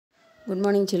Good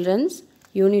morning children.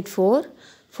 Unit 4,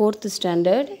 4th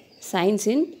standard, Science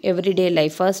in Everyday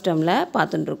Life, first termல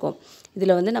பார்த்துட்டுருக்கோம்.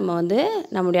 இதில் வந்து நம்ம வந்து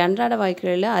நம்முடைய அன்றாட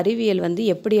வாழ்க்கையில் அறிவியல் வந்து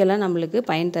எப்படியெல்லாம் நம்மளுக்கு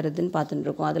பயன் தருதுன்னு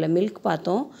பார்த்துட்டுருக்கோம். அதில் மில்க்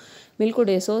பார்த்தோம்,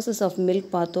 மில்க்குடைய சோர்சஸ் ஆஃப்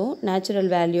மில்க் பார்த்தோம், நேச்சுரல்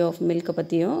வேல்யூ ஆஃப் மில்க்கை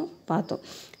பற்றியும் பார்த்தோம்.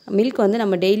 மில்க் வந்து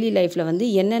நம்ம டெய்லி லைஃப்பில் வந்து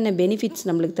என்னென்ன பெனிஃபிட்ஸ்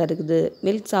நம்மளுக்கு தருகுது,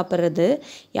 மில்க் சாப்பிட்றது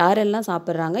யாரெல்லாம்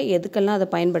சாப்பிட்றாங்க, எதுக்கெல்லாம் அதை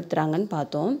பயன்படுத்துகிறாங்கன்னு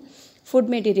பார்த்தோம்.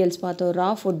 ஃபுட் மெட்டீரியல்ஸ் பார்த்தோம்,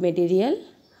 ரா ஃபுட் மெட்டீரியல்,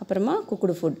 அப்புறமா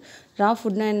குக்குடு ஃபுட். ரா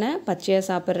ஃபுட்னா என்ன, பச்சையாக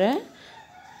சாப்பிட்ற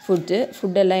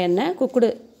ஃபுட்டெல்லாம் என்ன,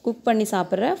 குக் பண்ணி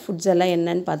சாப்பிட்ற ஃபுட்ஸ் எல்லாம்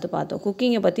என்னன்னு பார்த்தோம்.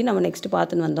 குக்கிங்கை பற்றி நம்ம நெக்ஸ்ட்டு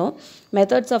பார்த்துன்னு வந்தோம்.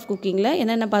 மெத்தட்ஸ் ஆஃப் குக்கிங்கில்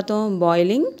என்னென்ன பார்த்தோம்,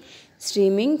 boiling,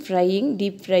 steaming, frying,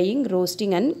 deep frying,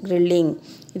 roasting and grilling,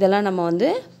 இதெல்லாம் நம்ம வந்து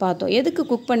பார்த்தோம். எதுக்கு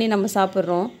குக் பண்ணி நம்ம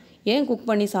சாப்பிட்றோம், ஏன் குக்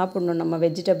பண்ணி சாப்பிட்ணும், நம்ம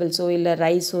வெஜிடபிள்ஸோ இல்லை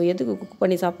ரைஸோ எதுக்கு குக்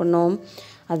பண்ணி சாப்பிட்ணும்,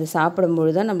 அது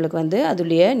சாப்பிடும்பொழுது தான் நம்மளுக்கு வந்து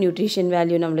அதுடைய நியூட்ரிஷன்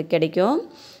வேல்யூ நம்மளுக்கு கிடைக்கும்,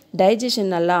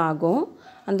 டைஜஷன் நல்லா ஆகும்,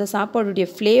 அந்த சாப்பாடுடைய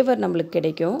ஃப்ளேவர் நம்மளுக்கு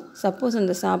கிடைக்கும். சப்போஸ்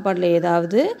அந்த சாப்பாடில்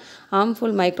ஏதாவது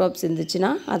ஹார்ம்ஃபுல் மைக்ரோப்ஸ் இருந்துச்சுன்னா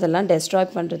அதெல்லாம் டெஸ்ட்ராய்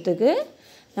பண்ணுறதுக்கு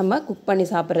நம்ம குக் பண்ணி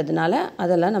சாப்பிட்றதுனால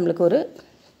அதெல்லாம் நம்மளுக்கு ஒரு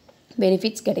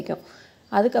பெனிஃபிட்ஸ் கிடைக்கும்.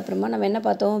 அதுக்கப்புறமா நம்ம என்ன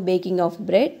பார்த்தோம், packing of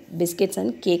bread, biscuits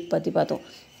and cake பற்றி பார்த்தோம்.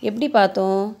 எப்படி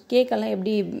பார்த்தோம், கேக்கெல்லாம்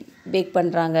எப்படி பேக்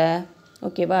பண்ணுறாங்க,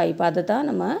 ஓகேவா. இப்போ அதை தான்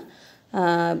நம்ம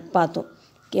பார்த்தோம்.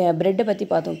 ப்ரெட்டை பற்றி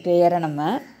பார்த்தோம் கிளியராக. நம்ம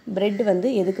ப்ரெட்டு வந்து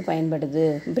எதுக்கு பயன்படுது,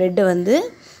 ப்ரெட்டு வந்து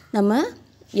நம்ம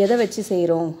எதை வச்சு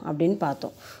செய்கிறோம் அப்படின்னு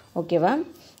பார்த்தோம், ஓகேவா.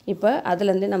 இப்போ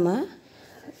அதுலேருந்து நம்ம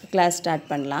கிளாஸ் ஸ்டார்ட்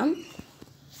பண்ணலாம்.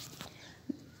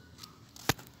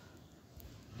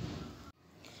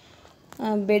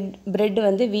 ப்ரெட்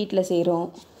வந்து வீட்டில் செய்கிறோம்,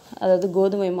 அதாவது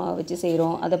கோதுமை மாவு வச்சு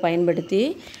செய்கிறோம், அதை பயன்படுத்தி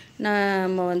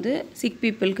நம்ம வந்து சிக்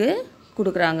பீப்புளுக்கு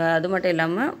கொடுக்குறாங்க. அது மட்டும்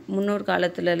இல்லாமல் முன்னோர்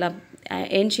காலத்துலலாம்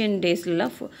ஏன்ஷியன்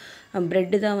டேஸ்லலாம்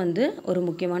ப்ரெட்டு தான் வந்து ஒரு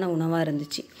முக்கியமான உணவாக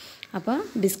இருந்துச்சு. அப்போ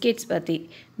பிஸ்கெட்ஸ் பற்றி,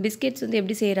 பிஸ்கெட்ஸ் வந்து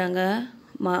எப்படி செய்கிறாங்க,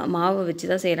 மாவை வச்சு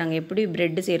தான் செய்கிறாங்க. எப்படி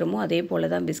ப்ரெட்டு செய்கிறோமோ அதே போல்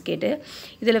தான் பிஸ்கெட்டு.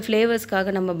 இதில்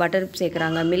ஃப்ளேவர்ஸ்க்காக நம்ம பட்டர்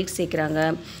சேர்க்குறாங்க, மில்க் சேர்க்குறாங்க,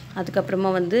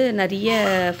 அதுக்கப்புறமா வந்து நிறைய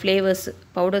flavours,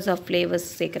 powders of flavours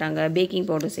சேர்க்குறாங்க, baking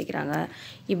powder சேர்க்குறாங்க.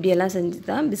 இப்படியெல்லாம் செஞ்சு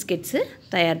தான் பிஸ்கெட்ஸு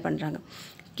தயார் பண்ணுறாங்க.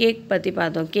 கேக் பற்றி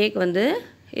பார்த்தோம். கேக் வந்து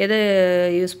எதை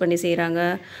யூஸ் பண்ணி செய்கிறாங்க,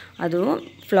 அதுவும்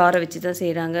ஃப்ளாரை வச்சு தான்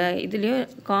செய்கிறாங்க. இதுலேயும்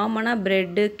காமனாக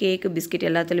ப்ரெட்டு, கேக்கு, பிஸ்கெட்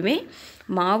எல்லாத்துலேயுமே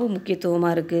மாவு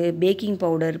முக்கியத்துவமாக இருக்குது. பேக்கிங்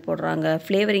பவுடர் போடுறாங்க,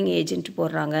 ஃப்ளேவரிங் ஏஜென்ட்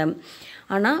போடுறாங்க.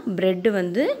 ஆனால் ப்ரெட்டு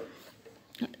வந்து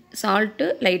சால்ட்டு,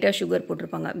 லைட்டாக சுகர்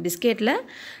போட்டிருப்பாங்க. பிஸ்கெட்டில்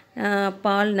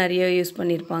பால் நிறைய யூஸ்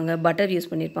பண்ணியிருப்பாங்க, பட்டர்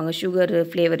யூஸ் பண்ணியிருப்பாங்க, சுகர்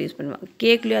ஃப்ளேவர் யூஸ் பண்ணுவாங்க.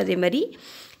 கேக்லேயும் அதே மாதிரி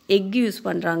எக் யூஸ்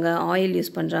பண்ணுறாங்க, ஆயில்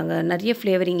யூஸ் பண்ணுறாங்க, நிறைய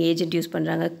ஃப்ளேவரிங் ஏஜென்ட் யூஸ்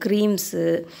பண்ணுறாங்க, க்ரீம்ஸு,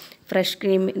 ஃப்ரெஷ்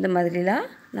க்ரீம், இந்த மாதிரிலாம்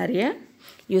நிறைய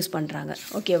யூஸ் பண்ணுறாங்க,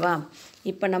 ஓகேவா.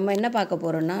 இப்போ நம்ம என்ன பார்க்க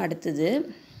போகிறோன்னா, அடுத்தது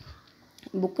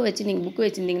புக்கு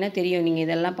வச்சுருந்தீங்கன்னா தெரியும், நீங்கள்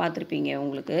இதெல்லாம் பார்த்துருப்பீங்க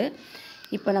உங்களுக்கு.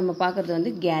 இப்போ நம்ம பார்க்குறது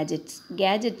வந்து கேஜெட்ஸ்.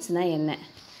 கேஜெட்ஸ்னால் என்ன,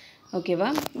 ஓகேவா.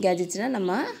 கேஜெட்ஸ்னால்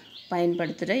நம்ம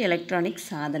பயன்படுத்துகிற எலக்ட்ரானிக்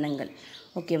சாதனங்கள்,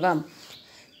 ஓகேவா.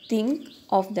 Think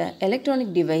of the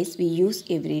electronic device we use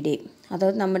everyday,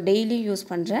 அதாவது நம்ம டெய்லி யூஸ்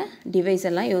பண்ணுற டிவைஸ்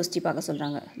எல்லாம் யோசித்து பார்க்க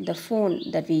சொல்கிறாங்க. The phone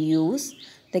that we use,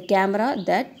 the camera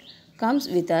that comes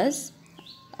with us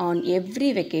on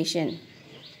every vacation,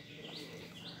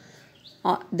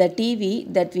 the TV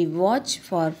that we watch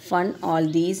for fun, all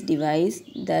these devices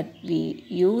that we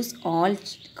use all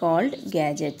called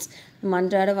gadgets. நம்ம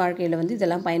அன்றாட வாழ்க்கையில் வந்து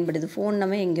இதெல்லாம் பயன்படுது. ஃபோன்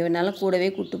நம்ம எங்கே வேணாலும் கூடவே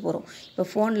கூப்பிட்டு போகிறோம். இப்போ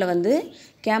ஃபோனில் வந்து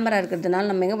கேமரா இருக்கிறதுனால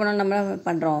நம்ம எங்கே போனாலும் நம்ம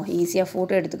பண்ணுறோம், ஈஸியாக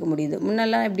ஃபோட்டோ எடுத்துக்க முடியுது.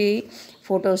 முன்னெல்லாம் எப்படி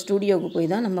ஃபோட்டோ ஸ்டூடியோவுக்கு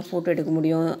போய் தான் நம்ம ஃபோட்டோ எடுக்க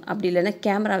முடியும், அப்படி இல்லைன்னா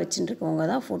கேமரா வச்சுட்டு இருக்கவங்க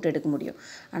தான் ஃபோட்டோ எடுக்க முடியும்.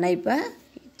 ஆனால் இப்போ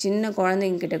சின்ன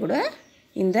குழந்தைங்கிட்ட கூட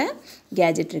இந்த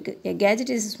கேஜெட் இருக்குது. A gadget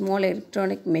is a small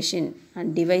electronic machine and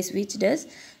device which does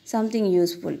something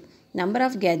useful. Number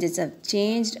of gadgets have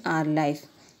changed our life.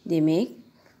 They make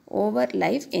over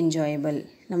life enjoyable.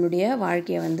 நம்மளுடைய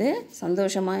வாழ்க்கையை வந்து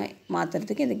சந்தோஷமாக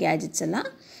மாற்றுறதுக்கு இந்த கேஜெட்ஸ் எல்லாம்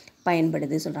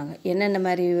பயன்படுது சொல்கிறாங்க. என்னென்ன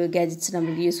மாதிரி கேஜெட்ஸ்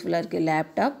நம்மளுக்கு யூஸ்ஃபுல்லாக இருக்குது,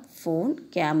 laptop, phone,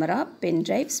 camera,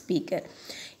 pen drive, speaker.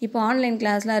 இப்போ ஆன்லைன்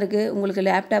கிளாஸ்லாம் இருக்குது, உங்களுக்கு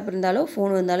லேப்டாப் இருந்தாலும்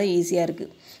ஃபோன் இருந்தாலும் ஈஸியாக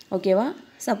இருக்குது, ஓகேவா.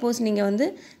 சப்போஸ் நீங்கள் வந்து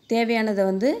தேவையானதை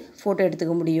வந்து ஃபோட்டோ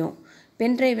எடுத்துக்க முடியும்.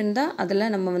 பென்ட்ரைவ் இருந்தால்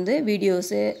அதில் நம்ம வந்து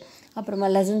வீடியோஸு, அப்புறமா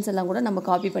லெசன்ஸ் எல்லாம் கூட நம்ம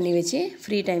காப்பி பண்ணி வச்சு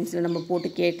ஃப்ரீ டைம்ஸில் நம்ம போட்டு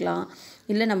கேட்கலாம்,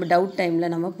 இல்லை நம்ம டவுட்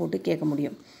டைமில் நம்ம போட்டு கேட்க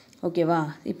முடியும், ஓகேவா.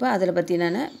 இப்போ அதில்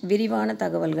பற்றின விரிவான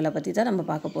தகவல்களை பற்றி தான் நம்ம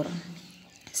பார்க்க போகிறோம்.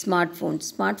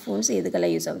 ஸ்மார்ட் ஃபோன்ஸ்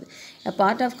எதுக்கெல்லாம் யூஸ் ஆகுது. A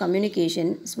part of communication,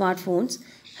 smartphones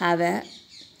have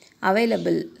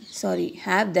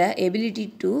the ability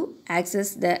to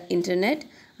access the internet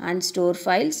and store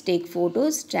files, take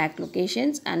photos, track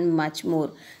locations and much more.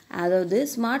 அதாவது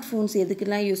ஸ்மார்ட் ஃபோன்ஸ்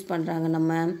எதுக்கெல்லாம் யூஸ் பண்ணுறாங்க,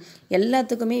 நம்ம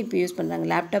எல்லாத்துக்குமே இப்போ யூஸ் பண்ணுறாங்க.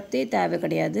 லேப்டாப்பே தேவை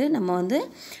கிடையாது. நம்ம வந்து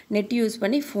நெட் யூஸ்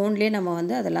பண்ணி ஃபோன்லேயே நம்ம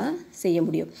வந்து அதெல்லாம் செய்ய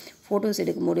முடியும். ஃபோட்டோஸ்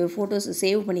எடுக்க முடியும், ஃபோட்டோஸ்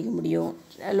சேவ் பண்ணிக்க முடியும்,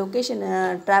 லொக்கேஷனை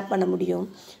ட்ராப் பண்ண முடியும்.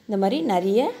 இந்த மாதிரி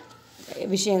நிறைய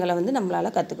விஷயங்களை வந்து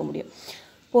நம்மளால் கற்றுக்க முடியும்.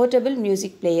 போர்ட்டபிள்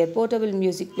மியூசிக்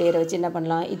பிளேயரை வச்சு என்ன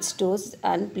பண்ணலாம், it stores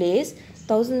and place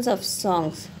thousands of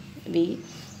songs. We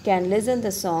can listen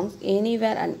the songs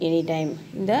anywhere and anytime.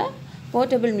 இந்த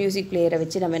போர்ட்டபிள் மியூசிக் பிளேயரை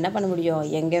வச்சு நம்ம என்ன பண்ண முடியும்,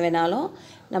 எங்கே வேணாலும்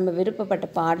நம்ம விருப்பப்பட்ட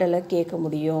பாடலை கேட்க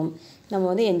முடியும், நம்ம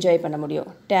வந்து என்ஜாய் பண்ண முடியும்.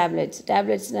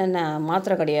 டேப்லெட்ஸ்னால் என்ன,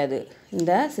 மாத்திரை கிடையாது.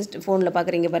 இந்த ஃபோனில்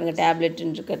பார்க்குறீங்க பாருங்கள்,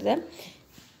 டேப்லெட்னு இருக்கிறத,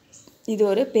 இது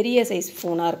ஒரு பெரிய சைஸ்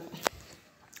ஃபோனாக இருக்கும்.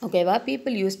 ஓகேவா?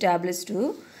 People use tablets to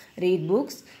read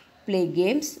books, play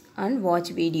games and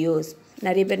watch videos.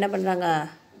 நிறைய பேர் என்ன பண்ணுறாங்க,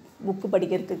 புக்கு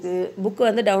படிக்கிறதுக்கு, புக்கு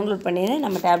வந்து டவுன்லோட் பண்ணி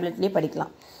நம்ம டேப்லெட்லேயே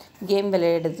படிக்கலாம். கேம்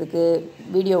விளையாடுறதுக்கு,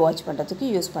 வீடியோ வாட்ச் பண்ணுறதுக்கு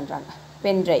யூஸ் பண்ணுறாங்க.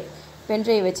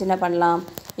 பென்ட்ரைவ் வச்சு என்ன பண்ணலாம்,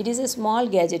 it is a small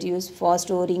gadget used for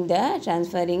storing the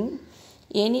transferring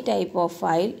any type of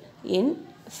file in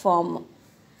form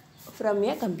from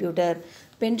a computer.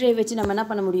 Pen drive வச்சு நம்ம என்ன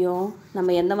பண்ண முடியும்,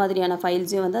 நம்ம எந்த மாதிரியான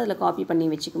ஃபைல்ஸையும் வந்து அதில் காப்பி பண்ணி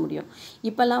வச்சுக்க முடியும்.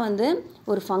 இப்போல்லாம் வந்து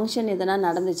ஒரு ஃபங்க்ஷன் எதனா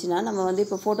நடந்துச்சுன்னா, நம்ம வந்து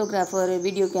இப்போ ஃபோட்டோகிராஃபர்,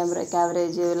 வீடியோ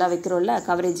கவரேஜ்லாம்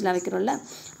வைக்கிறோம்ல,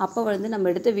 அப்போ வந்து நம்ம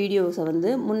எடுத்த வீடியோஸை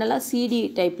வந்து முன்னெல்லாம்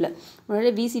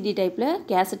முன்னாடி விசிடி டைப்பில்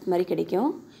கேசட் மாதிரி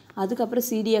கிடைக்கும். அதுக்கப்புறம்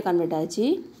சிடியாக கன்வெர்ட் ஆச்சு,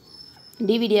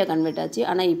 டிவிடியாக கன்வெர்ட் ஆச்சு.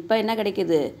 ஆனால் இப்போ என்ன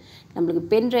கிடைக்கிது, நம்மளுக்கு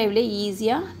பென் ட்ரைவ்லேயே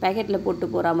ஈஸியாக பேக்கெட்டில் போட்டு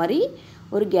போகிற மாதிரி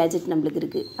ஒரு கேஜெட் நம்மளுக்கு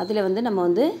இருக்குது. அதில் வந்து நம்ம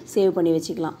வந்து சேவ் பண்ணி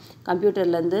வச்சுக்கலாம்.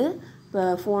 கம்ப்யூட்டர்லேருந்து, இப்போ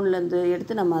ஃபோன்லேருந்து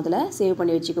எடுத்து நம்ம அதில் சேவ்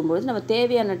பண்ணி வச்சுக்கும்போது நம்ம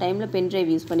தேவையான டைமில் பென்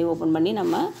ட்ரைவ் யூஸ் பண்ணி ஓப்பன் பண்ணி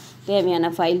நம்ம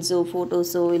தேவையான ஃபைல்ஸோ,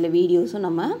 ஃபோட்டோஸோ இல்லை வீடியோஸோ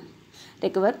நம்ம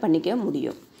ரெக்கவர் பண்ணிக்க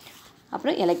முடியும்.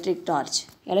 அப்புறம் எலக்ட்ரிக்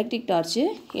டார்ச்சு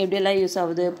எப்படியெல்லாம் யூஸ்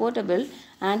ஆகுது, portable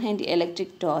handheld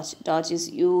electric torch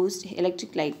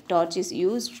is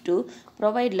used to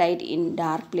provide light in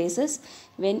dark places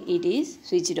when it is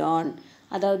switched on.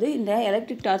 அதாவது இந்த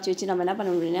எலக்ட்ரிக் டார்ச் வச்சு நம்ம என்ன பண்ண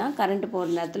முடியும்னா, கரண்ட்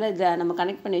போகிற நேரத்தில் இதை நம்ம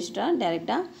கனெக்ட் பண்ணி வச்சுட்டா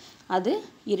டைரெக்டாக அது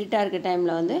இருட்டாக இருக்க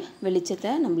டைமில் வந்து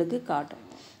வெளிச்சத்தை நம்மளுக்கு காட்டும்.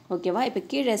 ஓகேவா? இப்போ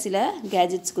கீழே சில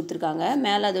கேஜெட்ஸ் கொடுத்துருக்காங்க,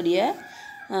 மேலே அதோடைய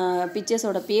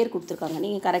பிக்சர்ஸோட பேர் கொடுத்துருக்காங்க.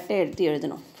 நீங்கள் கரெக்டாக எடுத்து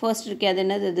எழுதணும். ஃபர்ஸ்ட் இருக்கு அது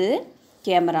என்னது, இது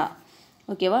கேமரா.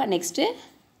 ஓகேவா? நெக்ஸ்ட்டு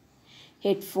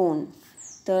ஹெட்ஃபோன்,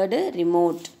 தேர்டு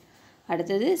ரிமோட்,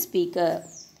 அடுத்தது ஸ்பீக்கர்,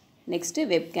 நெக்ஸ்ட்டு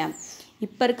வெப்கேம்.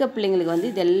 இப்போ இருக்க பிள்ளைங்களுக்கு வந்து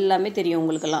இது எல்லாமே தெரியும்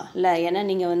உங்களுக்கெல்லாம் இல்லை? ஏன்னா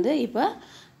நீங்கள் வந்து இப்போ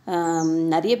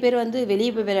நிறைய பேர் வந்து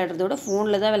வெளியே போய் விளையாடுறதோட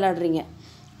ஃபோனில் தான் விளையாடுறீங்க.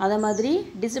 அதை மாதிரி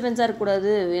டிஸ்டர்பன்ஸாக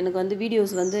இருக்கக்கூடாது, எனக்கு வந்து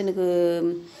வீடியோஸ் வந்து எனக்கு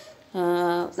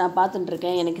நான்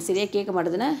பார்த்துட்டுருக்கேன், எனக்கு சரியாக கேட்க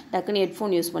மாட்டேதுன்னா டக்குன்னு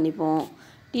ஹெட்ஃபோன் யூஸ் பண்ணிப்போம்.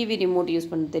 டிவி ரிமோட்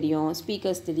யூஸ் பண்ண தெரியும்,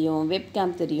 ஸ்பீக்கர்ஸ் தெரியும்,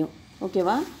 வெப்கேம் தெரியும்.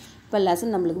 ஓகேவா? இப்போ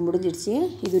லெசன் நம்மளுக்கு முடிஞ்சிடுச்சு.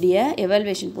 இதோடைய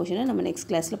எவால்வேஷன் போர்ஷனை நம்ம நெக்ஸ்ட்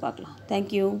கிளாஸில் பார்க்கலாம்.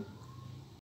 தேங்க்யூ.